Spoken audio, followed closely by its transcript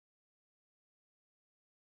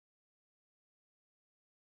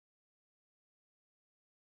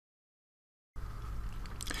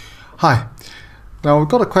Hi. Now we've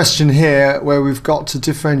got a question here where we've got to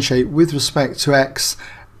differentiate with respect to x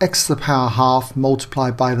to the power half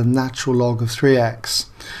multiplied by the natural log of 3x.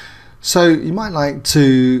 So you might like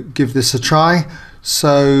to give this a try.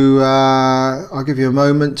 So I'll give you a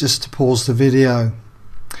moment just to pause the video.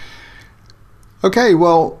 Okay,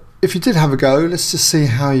 well, if you did have a go, let's just see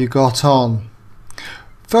how you got on.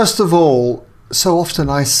 First of all, so often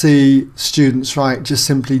I see students write just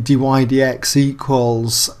simply dy dx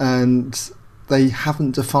equals, and they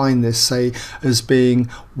haven't defined this, say, as being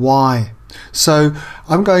y. So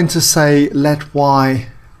I'm going to say let y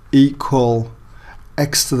equal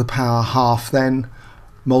x to the power half then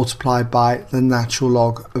multiplied by the natural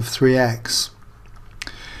log of 3x.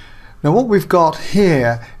 Now what we've got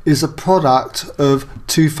here is a product of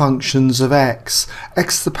two functions of x.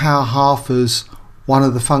 X to the power half is one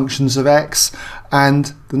of the functions of x,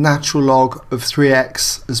 and the natural log of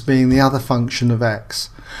 3x as being the other function of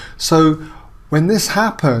x. So when this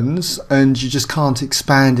happens and you just can't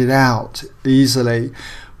expand it out easily,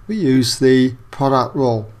 we use the product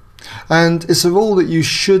rule. And it's a rule that you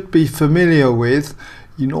should be familiar with.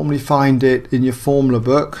 You normally find it in your formula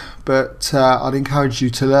book, but I'd encourage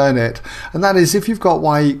you to learn it. And that is, if you've got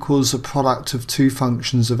y equals a product of two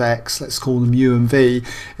functions of x, let's call them u and v,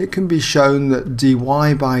 it can be shown that dy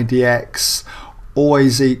by dx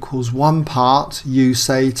always equals one part, u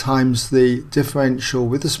say, times the differential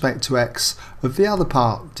with respect to x of the other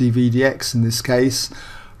part, dv dx in this case,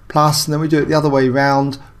 plus, and then we do it the other way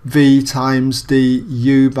round, v times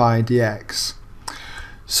du by dx.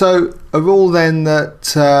 So a rule then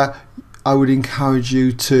that I would encourage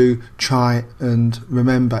you to try and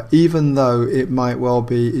remember, even though it might well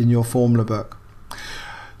be in your formula book.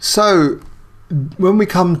 So when we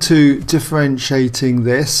come to differentiating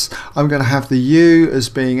this, I'm going to have the u as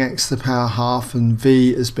being x to the power half and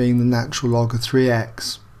v as being the natural log of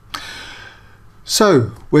 3x.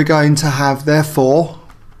 So we're going to have, therefore,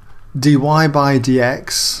 dy by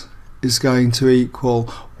dx is going to equal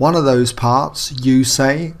one of those parts, u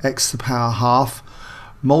say, x to the power half,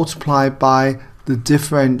 multiplied by the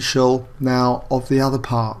differential now of the other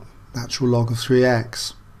part, natural log of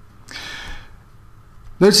 3x.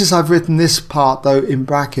 Notice I've written this part though in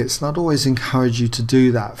brackets, and I'd always encourage you to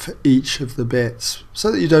do that for each of the bits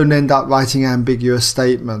so that you don't end up writing ambiguous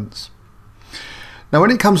statements. Now when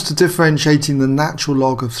it comes to differentiating the natural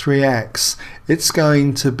log of 3x, it's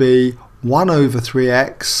going to be 1 over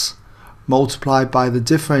 3x multiplied by the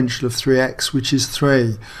differential of 3x, which is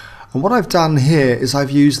 3. And what I've done here is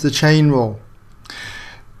I've used the chain rule.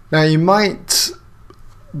 Now you might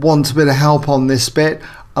want a bit of help on this bit,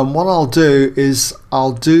 and what I'll do is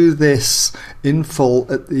I'll do this in full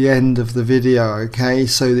at the end of the video, okay,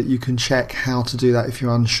 so that you can check how to do that if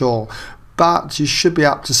you're unsure. But you should be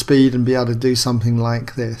up to speed and be able to do something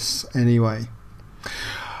like this anyway.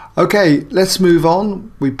 Okay, let's move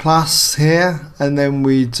on. We plus here, and then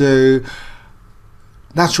we do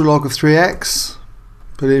natural log of 3x,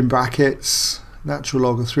 put it in brackets, natural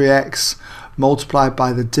log of 3x multiplied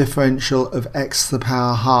by the differential of x to the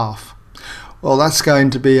power half. Well, that's going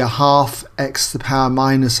to be a half x to the power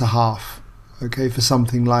minus a half, okay, for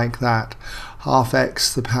something like that. Half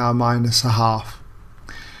x to the power minus a half.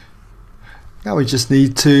 Now we just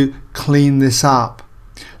need to clean this up.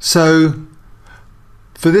 So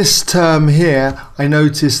for this term here, I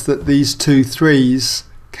notice that these two 3's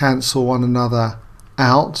cancel one another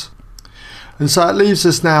out. And so it leaves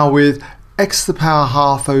us now with x to the power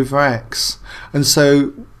half over x. And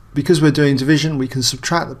so because we're doing division, we can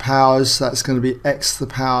subtract the powers. So that's going to be x to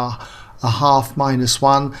the power a half minus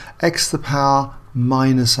 1, x to the power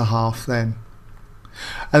minus a half then.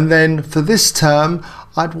 And then for this term,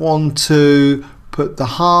 I'd want to put the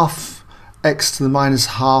half x to the minus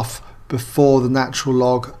half before the natural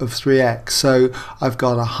log of 3x. So I've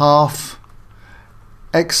got a half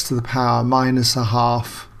x to the power minus a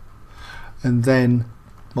half, and then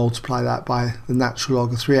multiply that by the natural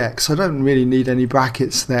log of 3x. So I don't really need any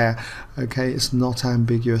brackets there, okay, it's not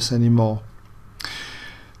ambiguous anymore.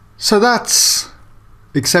 So that's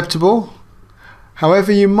acceptable.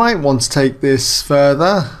 However, you might want to take this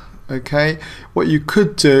further, okay. What you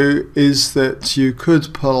could do is that you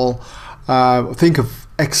could pull, think of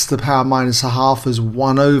x to the power minus a half as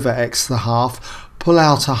 1 over x to the half, pull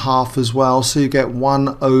out a half as well, so you get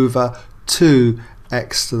 1 over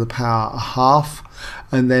 2x to the power a half,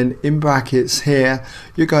 and then in brackets here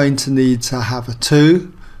you're going to need to have a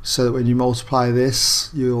 2, so that when you multiply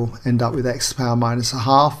this you'll end up with x to the power minus a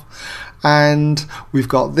half, and we've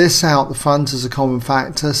got this out the front as a common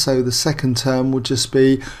factor, so the second term will just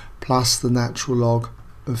be plus the natural log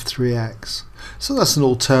of 3x. So that's an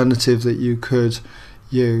alternative that you could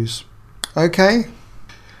use. Okay.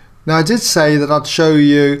 Now I did say that I'd show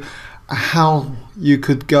you how you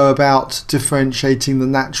could go about differentiating the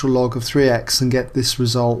natural log of 3x and get this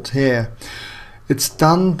result here. It's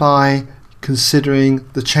done by considering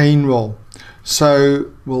the chain rule.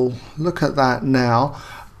 So we'll look at that now,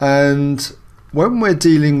 and when we're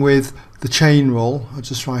dealing with the chain rule, I'll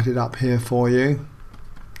just write it up here for you.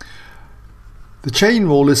 The chain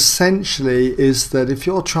rule essentially is that if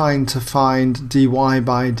you're trying to find dy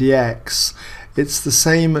by dx, it's the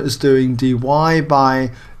same as doing dy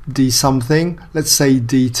by d something, let's say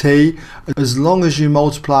dt, as long as you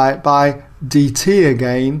multiply it by dt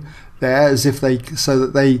again there, as if they, so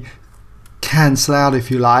that they cancel out, if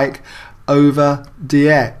you like, over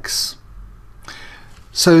dx.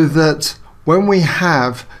 So that when we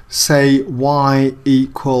have, say, y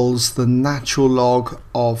equals the natural log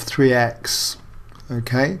of 3x,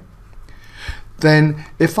 okay, then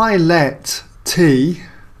if I let t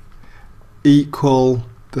equal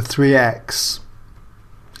the 3x,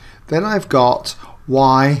 then I've got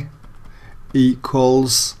y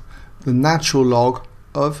equals the natural log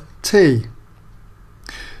of t.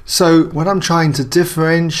 So when I'm trying to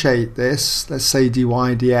differentiate this, let's say dy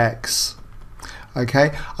dx,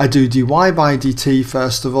 okay, I do dy by dt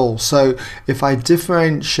first of all. So if I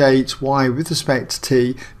differentiate y with respect to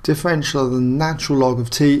t, differential of the natural log of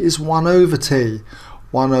t is 1 over t,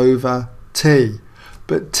 1 over t.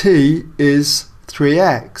 But t is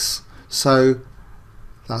 3x, so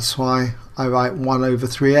that's why I write 1 over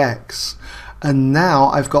 3x. And now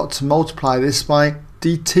I've got to multiply this by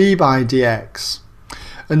dt by dx.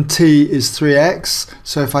 And t is 3x,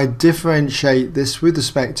 so if I differentiate this with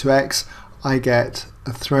respect to x, I get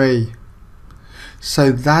a 3.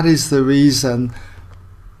 So that is the reason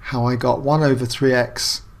how I got 1 over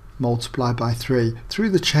 3x multiplied by 3 through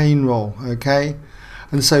the chain rule, okay?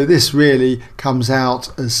 And so this really comes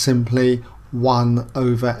out as simply 1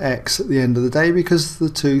 over x at the end of the day, because the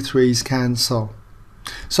 2 3's cancel.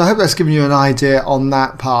 So I hope that's given you an idea on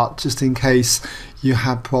that part, just in case you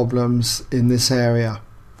have problems in this area.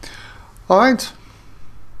 Alright.